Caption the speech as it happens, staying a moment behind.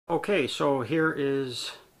Okay, so here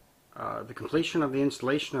is the completion of the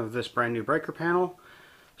installation of this brand new breaker panel,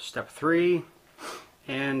 step 3,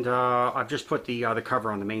 and I've just put the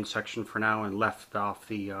cover on the main section for now and left off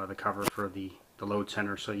the cover for the load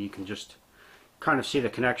center, so you can just kind of see the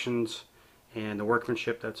connections and the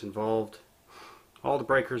workmanship that's involved. All the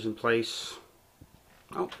breakers in place.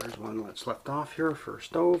 Oh, there's one that's left off here for a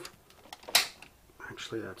stove.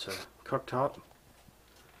 Actually, that's a cooktop.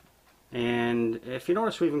 And if you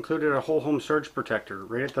notice, we've included a whole home surge protector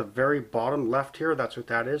right at the very bottom left here. That's what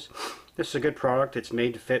that is. This is a good product. It's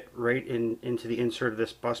made to fit right into the insert of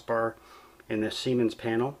this bus bar in this Seimens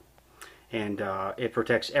panel, and it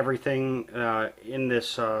protects everything in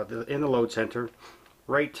this in the load center.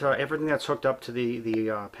 Right, everything that's hooked up to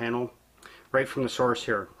the panel, right from the source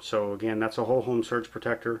here. So again, that's a whole home surge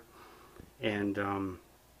protector, and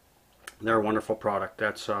they're a wonderful product.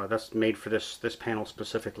 That's made for this panel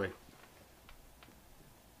specifically.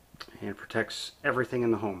 And protects everything in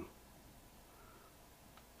the home.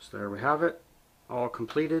 So there we have it, all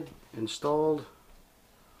completed, installed.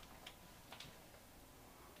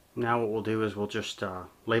 Now what we'll do is we'll just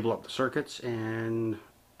label up the circuits and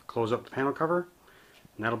close up the panel cover,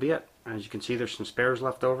 and that'll be it. As you can see, there's some spares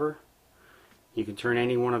left over. You can turn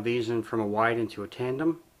any one of these in from a wide into a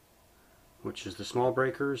tandem, which is the small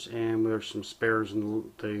breakers, and there's some spares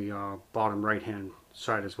in the bottom right hand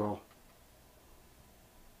side as well.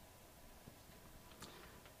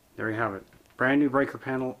 There you have it. Brand new breaker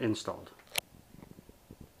panel installed.